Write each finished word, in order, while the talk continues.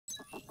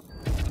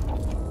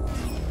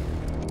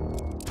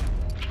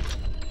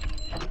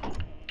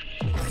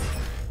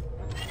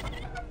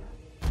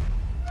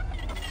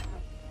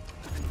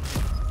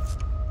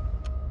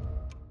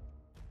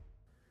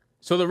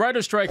So the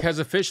writer's strike has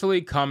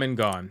officially come and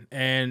gone.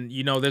 And,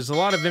 there's a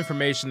lot of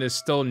information that's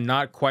still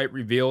not quite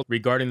revealed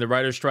regarding the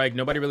writer's strike.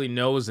 Nobody really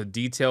knows the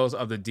details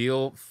of the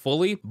deal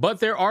fully,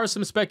 but there are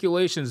some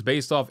speculations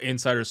based off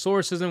insider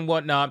sources and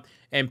whatnot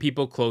and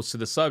people close to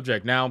the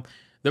subject. Now,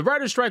 the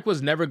writer's strike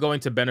was never going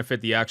to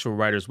benefit the actual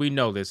writers. We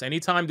know this.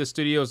 Anytime the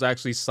studios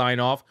actually sign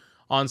off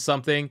on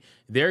something,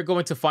 they're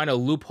going to find a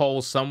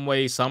loophole some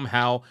way,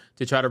 somehow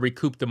to try to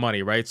recoup the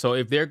money, right? So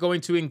if they're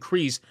going to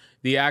increase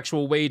the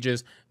actual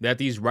wages that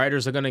these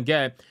writers are going to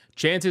get,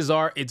 chances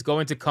are it's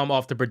going to come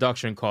off the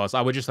production costs.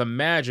 I would just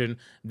imagine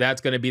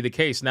that's going to be the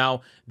case. Now,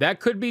 that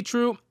could be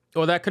true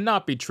or that could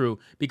not be true,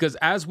 because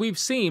as we've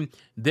seen,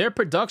 their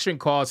production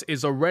cost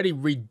is already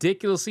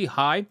ridiculously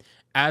high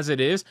as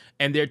it is,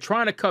 and they're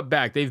trying to cut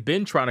back. They've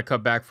been trying to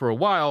cut back for a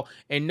while,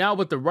 and now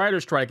with the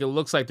writer's strike, it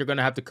looks like they're going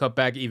to have to cut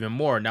back even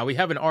more. Now, we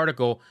have an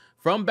article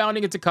from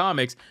Bounding Into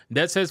Comics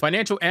that says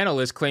financial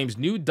analyst claims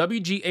new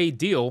WGA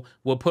deal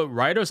will put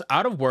writers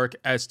out of work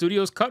as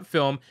studios cut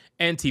film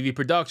and TV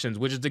productions,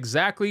 which is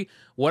exactly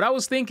what I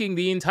was thinking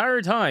the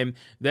entire time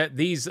that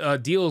these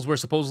deals were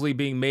supposedly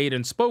being made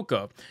and spoke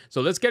of.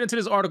 So let's get into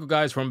this article,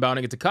 guys, from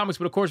Bounding Into Comics.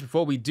 But of course,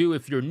 before we do,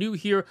 if you're new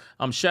here,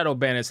 I'm Shadow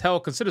Ban as hell.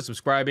 Consider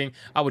subscribing.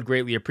 I would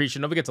greatly appreciate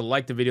it. Don't forget to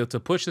like the video to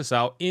push this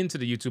out into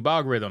the YouTube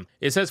algorithm.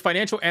 It says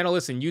financial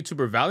analyst and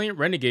YouTuber Valiant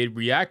Renegade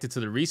reacted to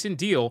the recent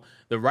deal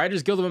the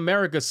Writers Guild of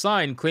America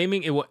signed,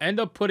 claiming it will end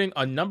up putting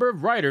a number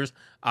of writers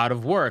out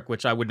of work,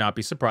 which I would not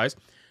be surprised.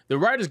 The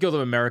Writers Guild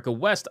of America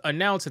West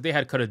announced that they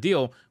had cut a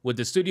deal with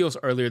the studios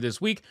earlier this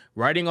week.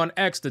 Writing on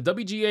X, the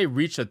WGA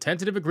reached a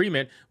tentative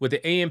agreement with the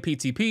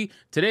AMPTP.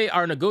 Today,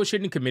 our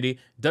negotiating committee,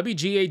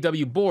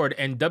 WGAW Board,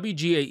 and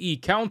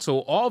WGAE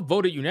Council all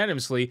voted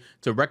unanimously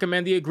to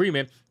recommend the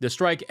agreement. The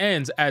strike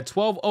ends at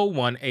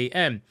 12:01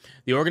 a.m.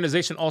 The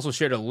organization also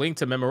shared a link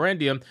to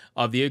memorandum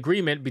of the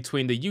agreement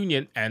between the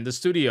union and the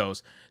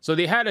studios. So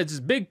they had this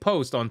big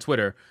post on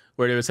Twitter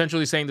where they were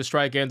essentially saying the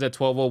strike ends at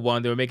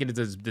 12:01. They were making it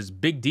this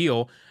big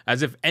deal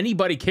as if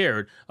anybody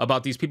cared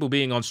about these people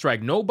being on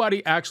strike.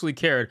 Nobody actually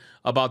cared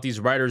about these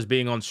writers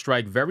being on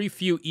strike. Very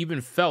few even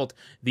felt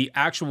the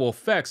actual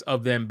effects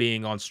of them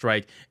being on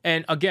strike.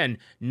 And again,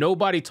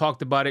 nobody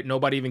talked about it.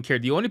 Nobody even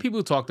cared. The only people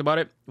who talked about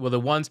it were the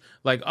ones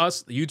like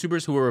us, the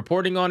YouTubers, who were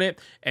reporting on it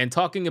and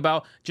talking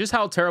about just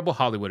how terrible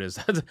Hollywood is.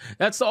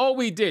 That's all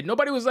we did.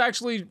 Nobody was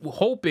actually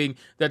hoping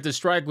that the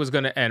strike was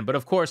going to end. But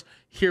of course,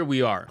 here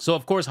we are. So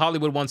of course,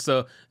 Hollywood wants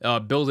to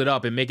build it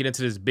up and make it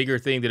into this bigger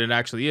thing than it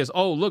actually is.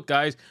 Oh, look,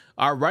 guys,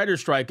 our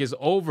writer's strike is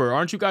over.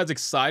 Aren't you guys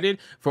excited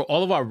for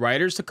all of our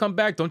writers to come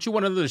back? Don't you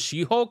want another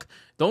She-Hulk?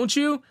 Don't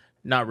you?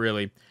 Not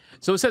really.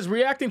 So it says,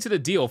 reacting to the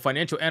deal,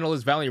 financial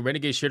analyst Valiant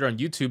Renegade shared on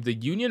YouTube, the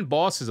union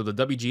bosses of the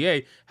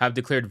WGA have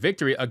declared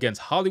victory against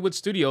Hollywood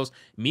studios.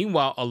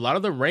 Meanwhile, a lot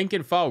of the rank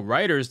and file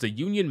writers, the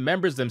union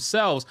members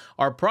themselves,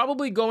 are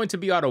probably going to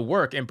be out of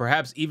work and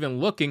perhaps even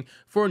looking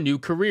for new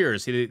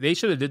careers. They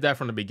should have did that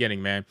from the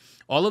beginning, man.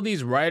 All of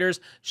these writers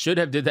should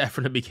have did that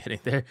from the beginning.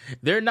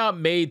 They're not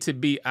made to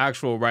be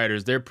actual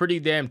writers. They're pretty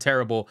damn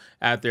terrible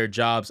at their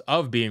jobs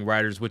of being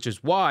writers, which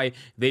is why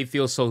they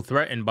feel so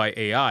threatened by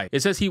AI.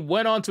 It says he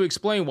went on to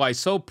explain why,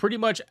 so pretty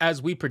much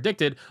as we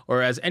predicted,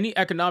 or as any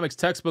economics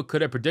textbook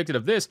could have predicted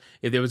of this,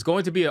 if there was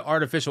going to be an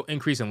artificial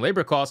increase in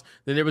labor costs,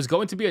 then there was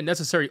going to be a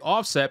necessary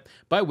offset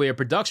by way of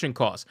production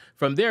costs.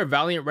 From there,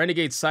 Valiant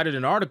Renegade cited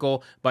an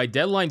article by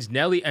Deadline's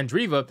Nelly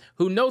Andreeva,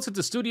 who notes that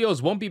the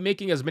studios won't be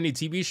making as many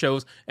TV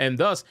shows, and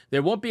thus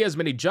there won't be as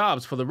many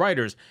jobs for the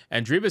writers.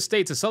 Andreeva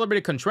states a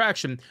celebrated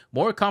contraction,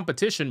 more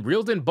competition,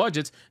 reeled-in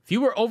budgets,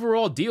 fewer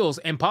overall deals,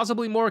 and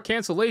possibly more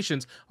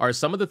cancellations are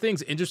some of the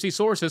things industry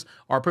sources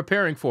are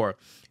preparing for.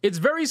 It's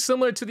very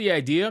similar to the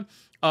idea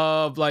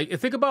of, like,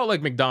 think about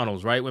like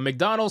McDonald's, right? When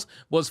McDonald's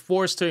was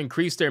forced to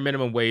increase their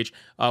minimum wage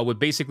with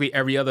basically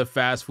every other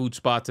fast food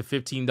spot to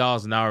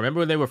 $15 an hour.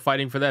 Remember when they were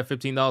fighting for that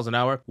 $15 an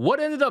hour? What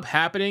ended up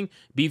happening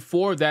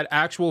before that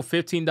actual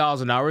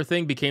 $15 an hour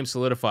thing became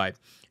solidified?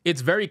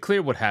 It's very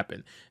clear what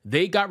happened.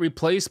 They got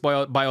replaced by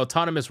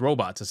autonomous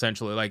robots,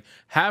 essentially. Like,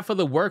 half of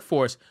the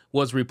workforce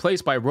was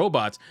replaced by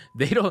robots.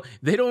 They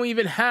don't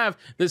even have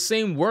the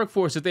same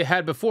workforce that they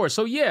had before.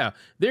 So yeah,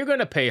 they're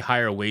gonna pay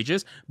higher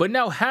wages, but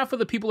now half of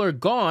the people are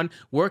gone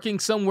working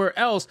somewhere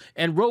else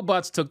and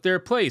robots took their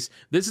place.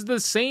 This is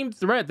the same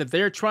threat that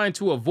they're trying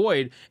to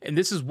avoid, and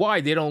this is why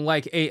they don't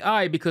like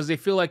AI, because they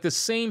feel like the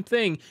same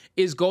thing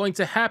is going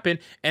to happen,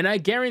 and I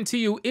guarantee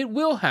you it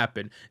will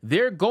happen.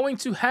 They're going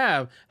to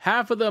have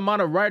half of the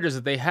amount of writers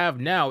that they have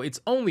now. It's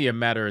only a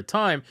matter of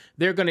time.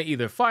 They're going to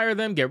either fire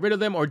them, get rid of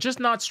them, or just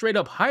not straight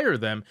up hire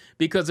them,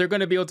 because they're going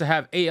to be able to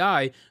have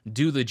AI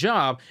do the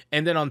job.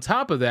 And then on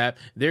top of that,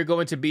 they're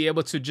going to be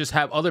able to just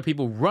have other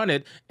people run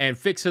it and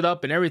fix it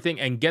up and everything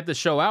and get the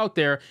show out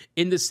there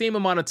in the same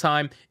amount of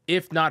time,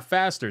 if not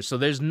faster. So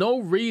there's no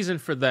reason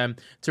for them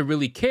to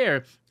really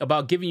care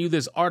about giving you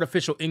this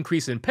artificial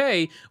increase in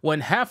pay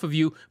when half of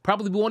you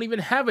probably won't even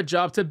have a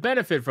job to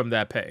benefit from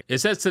that pay. It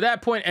says, to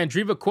that point,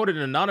 Andreeva quoted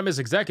an anonymous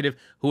executive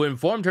who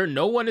informed her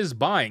no one is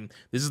buying.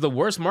 This is the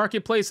worst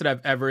marketplace that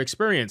I've ever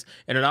experienced.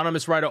 An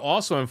anonymous writer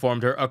also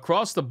informed her,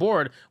 across the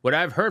board, what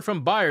I've heard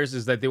from buyers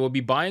is that they will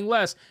be buying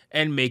less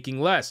and making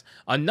less.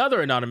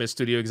 Another anonymous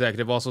studio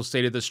executive also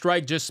stated the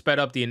strike just sped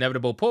up the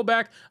inevitable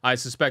pullback. I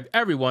suspect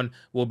everyone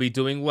will be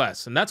doing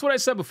less. And that's what I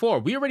said before.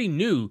 We already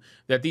knew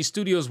that these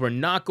studios were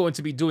not going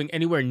to be doing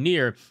anywhere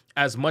near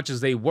as much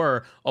as they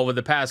were over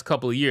the past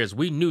couple of years.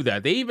 We knew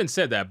that. They even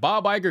said that.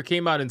 Bob Iger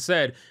came out and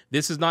said,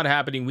 this is not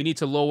happening. We need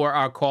to lower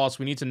our costs.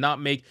 We need to not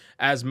make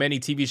as many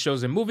TV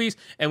shows and movies,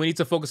 and we need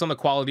to focus on the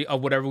quality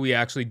of whatever we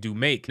actually do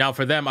make. Now,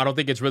 for them, I don't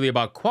think it's really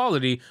about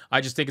quality.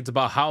 I just think it's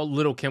about how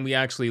little can we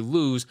actually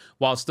lose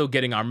while still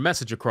getting our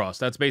message across.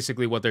 That's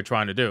basically what they're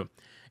trying to do.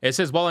 It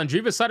says, while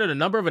Andreeva cited a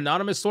number of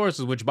anonymous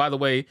sources, which, by the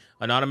way,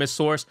 anonymous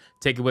source,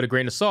 take it with a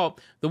grain of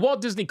salt, the Walt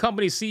Disney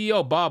Company's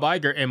CEO Bob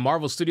Iger and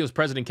Marvel Studios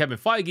president Kevin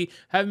Feige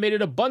have made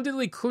it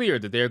abundantly clear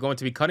that they are going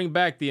to be cutting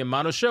back the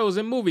amount of shows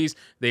and movies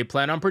they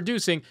plan on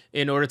producing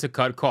in order to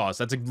cut costs.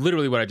 That's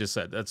literally what I just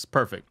said. That's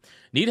perfect.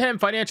 Needham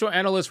financial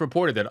analysts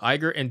reported that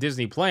Iger and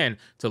Disney plan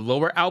to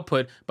lower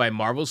output by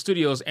Marvel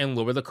Studios and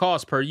lower the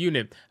cost per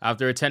unit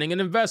after attending an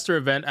investor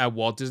event at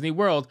Walt Disney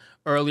World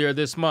earlier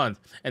this month.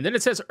 And then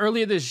it says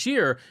earlier this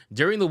year,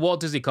 during the Walt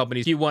Disney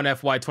Company's Q1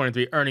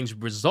 FY23 earnings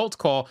results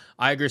call,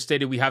 Iger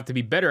stated we have to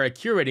be better at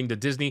curating the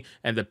Disney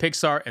and the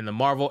Pixar and the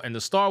Marvel and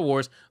the Star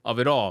Wars of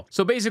it all.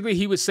 So basically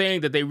he was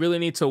saying that they really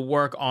need to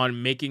work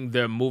on making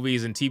the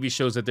movies and TV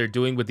shows that they're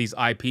doing with these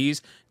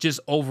IPs just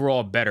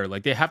overall better.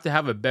 Like they have to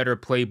have a better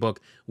playbook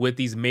with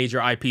these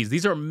major IPs.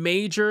 These are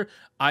major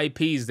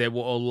IPs that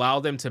will allow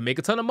them to make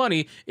a ton of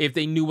money if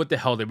they knew what the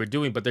hell they were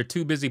doing, but they're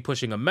too busy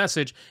pushing a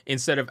message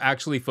instead of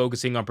actually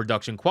focusing on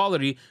production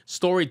quality,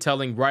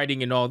 storytelling,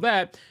 writing, and all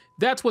that.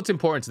 That's what's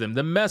important to them.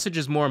 The message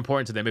is more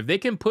important to them. If they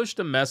can push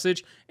the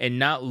message and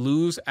not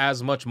lose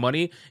as much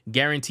money,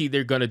 guaranteed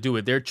they're going to do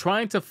it. They're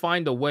trying to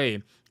find a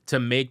way to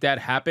make that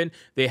happen.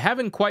 They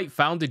haven't quite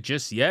found it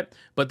just yet,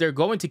 but they're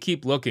going to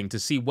keep looking to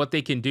see what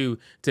they can do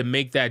to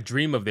make that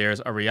dream of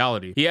theirs a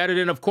reality. He added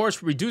in, of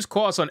course, reduce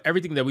costs on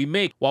everything that we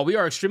make. While we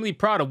are extremely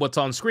proud of what's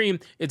on screen,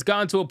 it's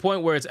gotten to a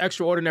point where it's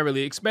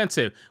extraordinarily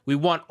expensive. We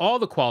want all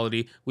the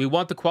quality. We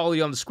want the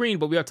quality on the screen,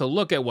 but we have to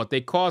look at what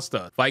they cost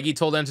us. Feige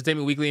told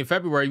Entertainment Weekly in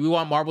February, we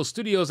want Marvel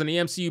Studios and the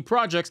MCU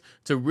projects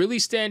to really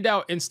stand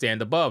out and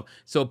stand above.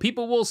 So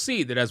people will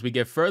see that as we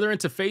get further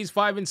into Phase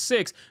 5 and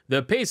 6,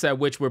 the pace at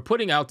which we're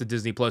putting out the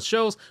Disney Plus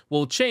shows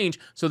will change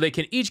so they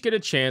can each get a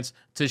chance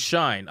to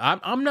shine. I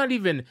don't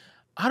even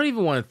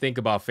want to think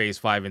about Phase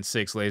 5 and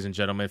 6, ladies and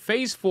gentlemen.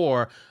 Phase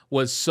 4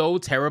 was so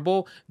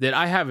terrible that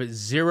I have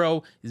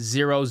zero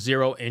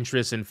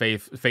interest in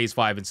Phase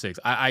 5 and 6.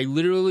 I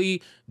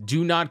literally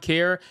do not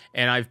care,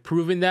 and I've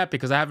proven that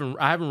because I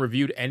haven't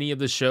reviewed any of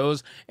the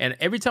shows, and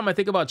every time I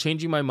think about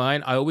changing my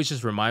mind, I always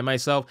just remind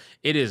myself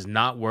it is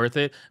not worth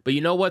it. But you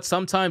know what?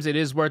 Sometimes it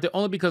is worth it,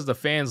 only because the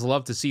fans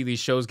love to see these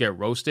shows get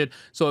roasted.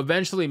 So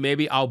eventually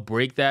maybe I'll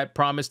break that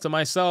promise to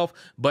myself,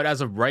 but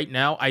as of right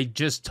now, I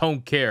just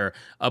don't care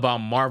about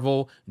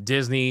Marvel,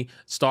 Disney,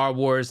 Star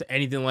Wars,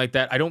 anything like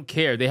that. I don't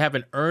care. They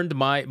haven't earned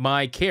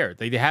my care.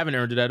 They haven't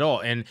earned it at all.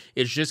 And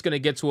it's just going to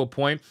get to a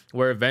point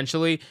where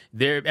eventually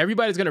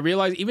everybody's going to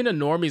realize, even the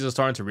normies are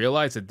starting to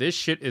realize that this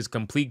shit is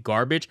complete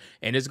garbage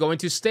and it's going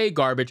to stay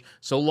garbage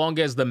so long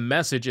as the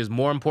message is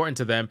more important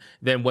to them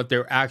than what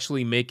they're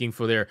actually making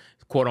for their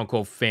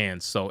quote-unquote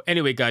fans. So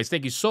anyway, guys,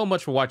 thank you so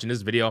much for watching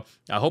this video.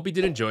 I hope you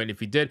did enjoy it. And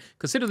if you did,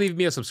 consider leaving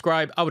me a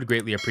subscribe. I would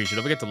greatly appreciate it.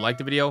 Don't forget to like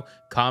the video,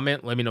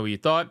 comment, let me know what you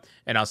thought,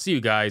 and I'll see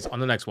you guys on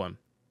the next one.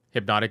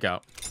 Hypnotic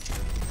out.